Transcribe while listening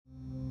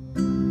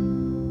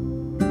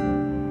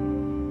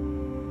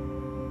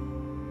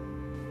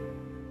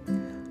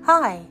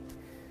Hi,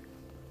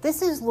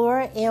 this is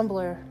Laura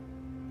Ambler,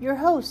 your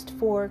host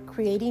for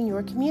Creating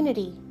Your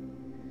Community.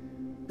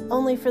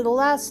 Only for the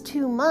last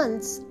 2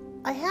 months,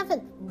 I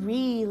haven't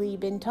really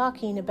been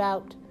talking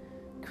about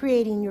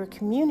creating your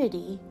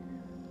community.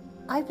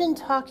 I've been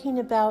talking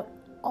about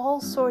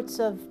all sorts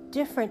of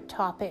different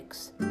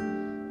topics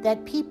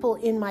that people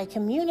in my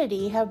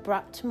community have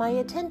brought to my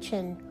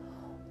attention,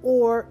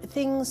 or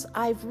things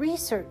I've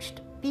researched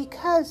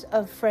because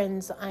of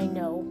friends I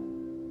know.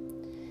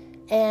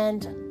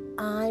 And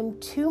I'm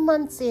 2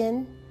 months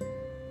in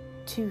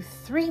to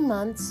 3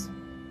 months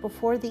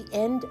before the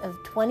end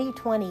of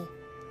 2020.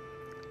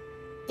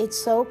 It's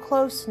so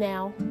close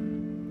now.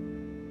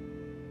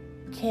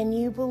 Can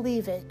you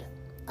believe it?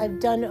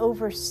 I've done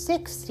over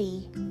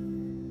 60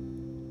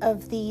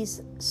 of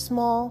these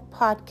small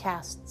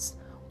podcasts,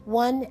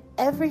 one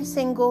every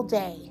single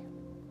day.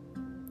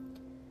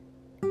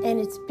 And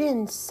it's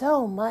been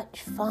so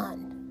much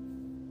fun.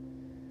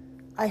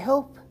 I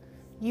hope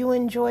you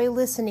enjoy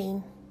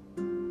listening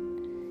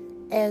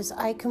as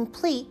I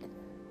complete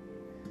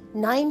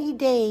 90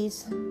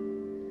 days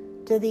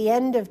to the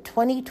end of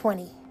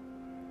 2020.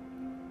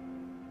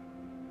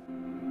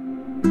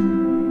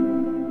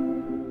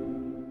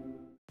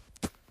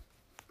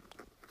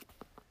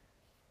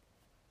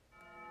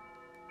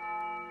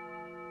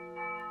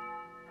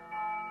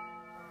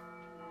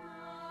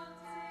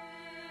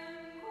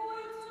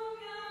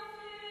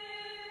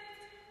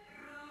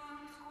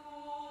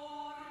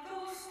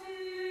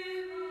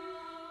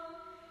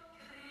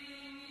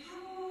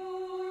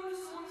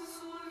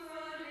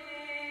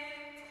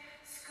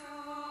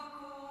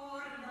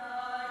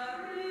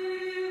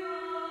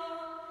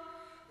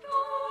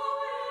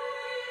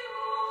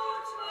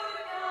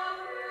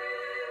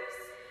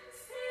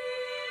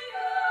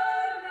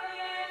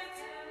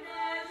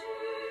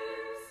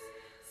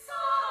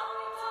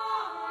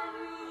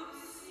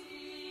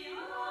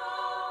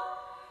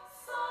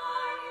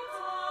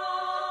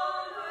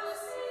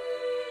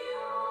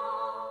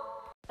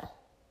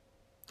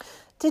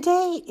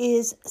 Today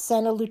is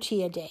Santa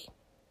Lucia Day,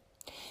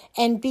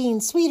 and being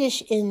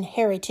Swedish in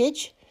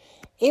heritage,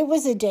 it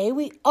was a day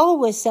we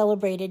always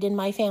celebrated in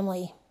my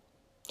family,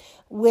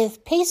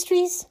 with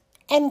pastries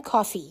and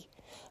coffee,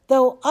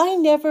 though I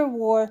never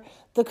wore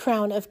the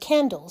crown of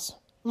candles.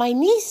 My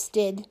niece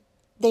did.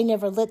 They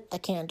never lit the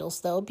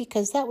candles, though,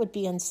 because that would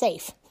be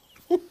unsafe.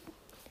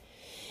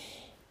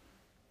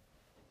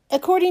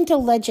 According to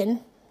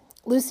legend,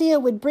 Lucia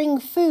would bring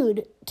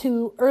food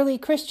to early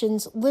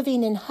Christians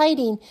living in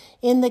hiding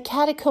in the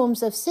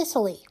catacombs of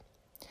Sicily.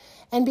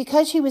 And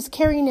because she was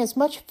carrying as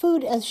much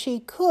food as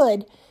she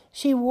could,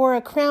 she wore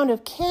a crown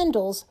of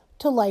candles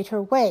to light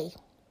her way.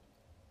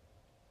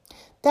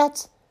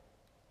 That's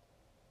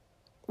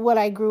what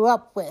I grew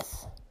up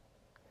with.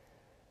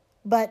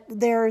 But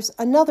there's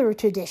another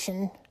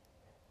tradition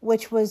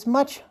which was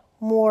much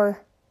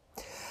more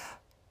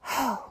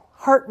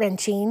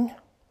heart-wrenching,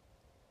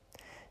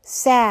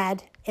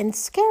 sad, and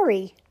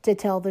scary, to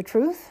tell the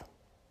truth.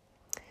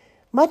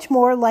 Much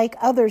more like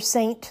other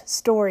saint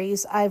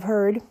stories I've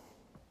heard.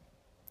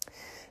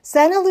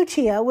 Santa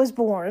Lucia was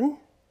born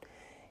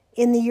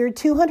in the year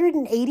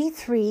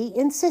 283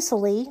 in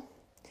Sicily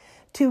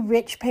to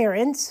rich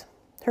parents.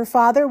 Her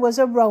father was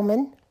a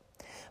Roman,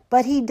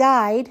 but he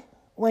died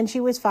when she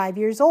was 5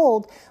 years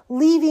old,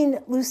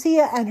 leaving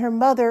Lucia and her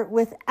mother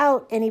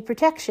without any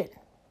protection.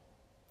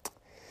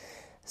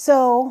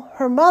 So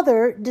her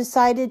mother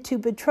decided to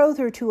betroth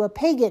her to a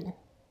pagan.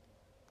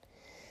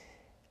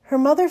 Her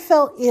mother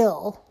fell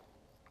ill,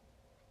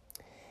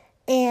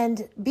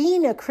 and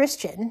being a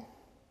Christian,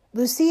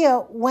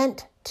 Lucia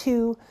went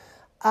to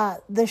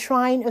the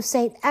shrine of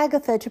Saint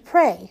Agatha to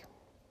pray.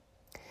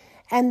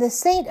 And the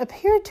saint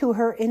appeared to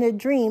her in a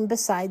dream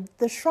beside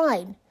the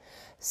shrine,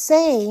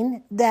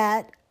 saying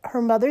that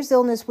her mother's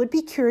illness would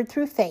be cured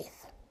through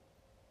faith.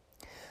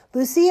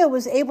 Lucia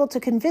was able to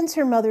convince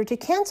her mother to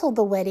cancel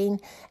the wedding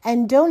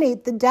and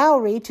donate the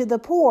dowry to the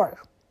poor.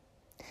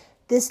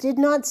 This did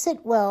not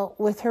sit well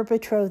with her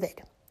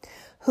betrothed,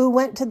 who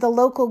went to the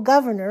local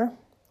governor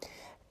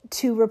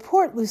to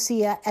report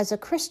Lucia as a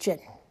Christian.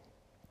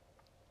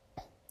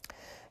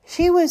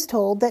 She was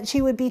told that she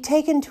would be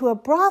taken to a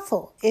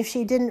brothel if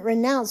she didn't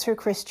renounce her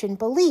Christian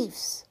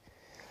beliefs.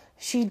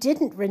 She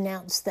didn't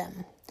renounce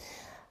them.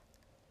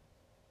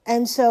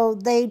 And so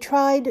they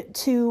tried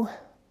to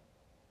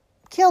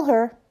kill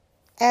her,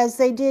 as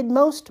they did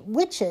most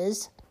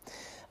witches,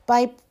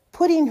 by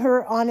putting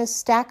her on a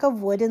stack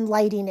of wood and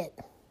lighting it.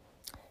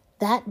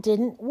 That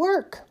didn't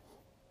work.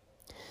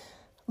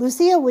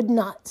 Lucia would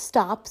not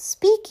stop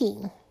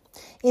speaking,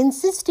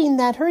 insisting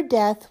that her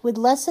death would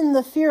lessen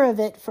the fear of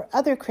it for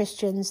other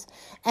Christians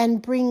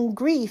and bring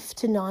grief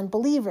to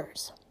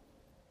non-believers.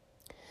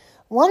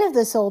 One of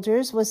the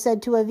soldiers was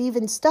said to have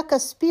even stuck a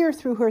spear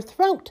through her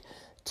throat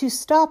to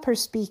stop her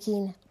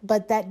speaking,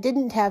 but that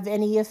didn't have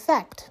any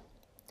effect.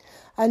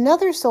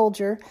 Another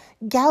soldier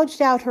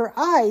gouged out her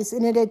eyes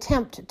in an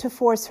attempt to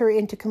force her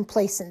into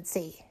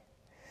complacency.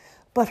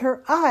 But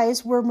her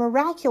eyes were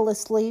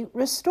miraculously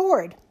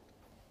restored.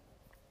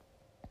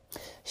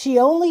 She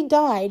only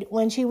died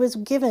when she was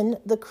given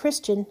the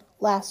Christian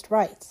last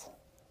rites.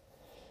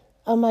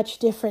 A much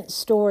different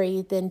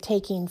story than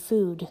taking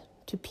food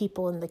to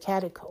people in the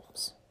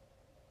catacombs.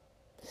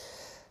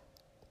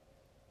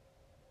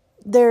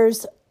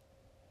 There's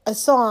a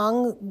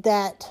song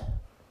that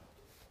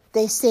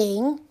they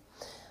sing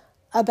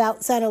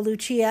about Santa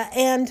Lucia,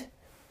 and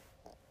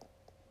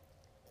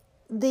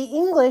the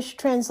English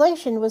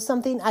translation was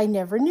something I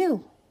never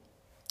knew.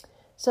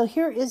 So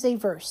here is a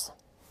verse.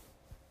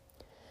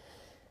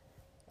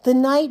 The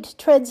night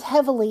treads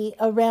heavily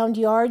around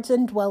yards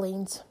and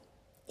dwellings.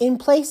 In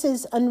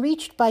places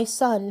unreached by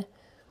sun,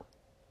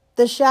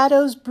 the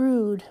shadows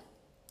brood.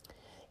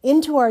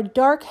 Into our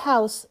dark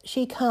house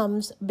she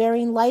comes,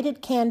 bearing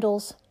lighted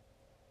candles.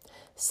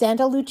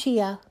 Santa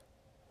Lucia,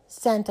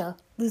 Santa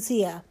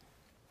Lucia.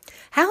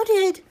 How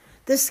did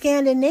the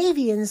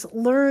Scandinavians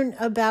learn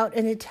about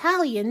an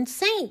Italian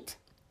saint?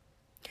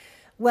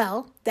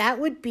 Well, that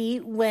would be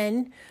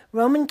when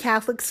Roman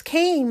Catholics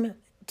came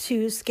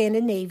to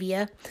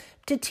Scandinavia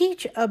to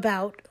teach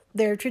about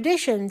their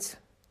traditions.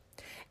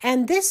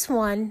 And this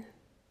one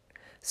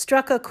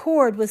struck a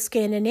chord with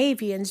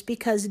Scandinavians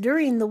because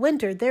during the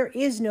winter there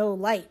is no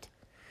light.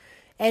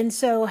 And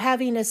so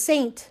having a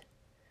saint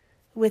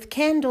with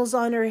candles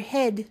on her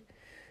head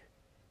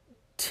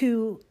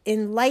to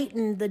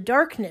enlighten the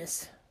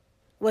darkness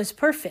was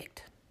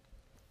perfect.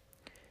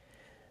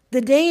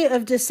 The day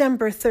of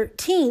December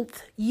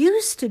 13th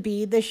used to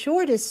be the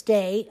shortest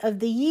day of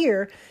the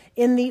year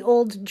in the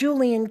old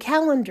Julian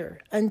calendar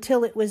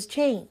until it was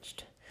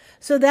changed.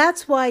 So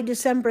that's why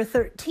December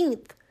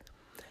 13th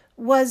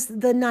was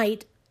the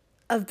night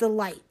of the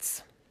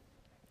lights.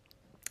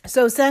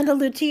 So Santa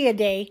Lucia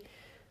Day,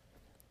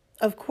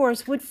 of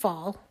course, would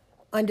fall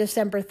on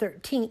December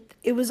 13th.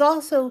 It was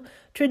also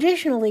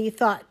traditionally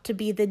thought to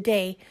be the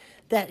day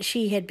that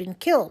she had been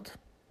killed.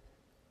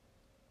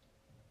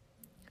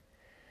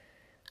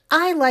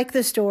 I like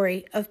the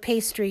story of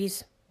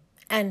pastries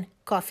and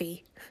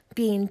coffee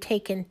being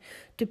taken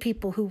to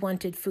people who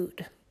wanted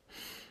food,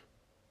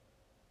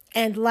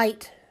 and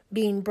light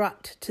being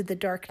brought to the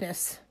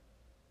darkness.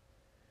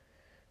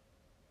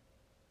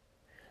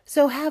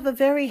 So have a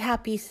very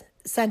happy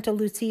Santa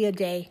Lucia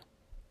Day,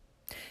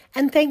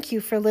 and thank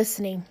you for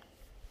listening.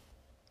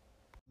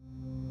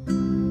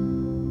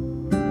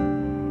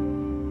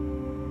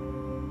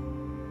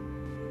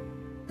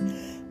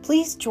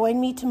 Please join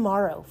me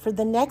tomorrow for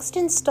the next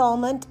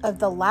installment of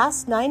the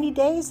last 90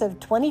 days of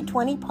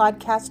 2020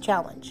 podcast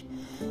challenge.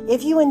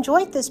 If you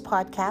enjoyed this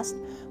podcast,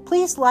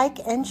 please like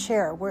and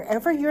share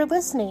wherever you're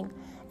listening,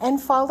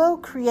 and follow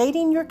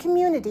Creating Your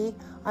Community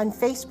on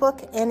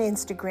Facebook and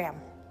Instagram.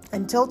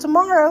 Until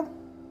tomorrow.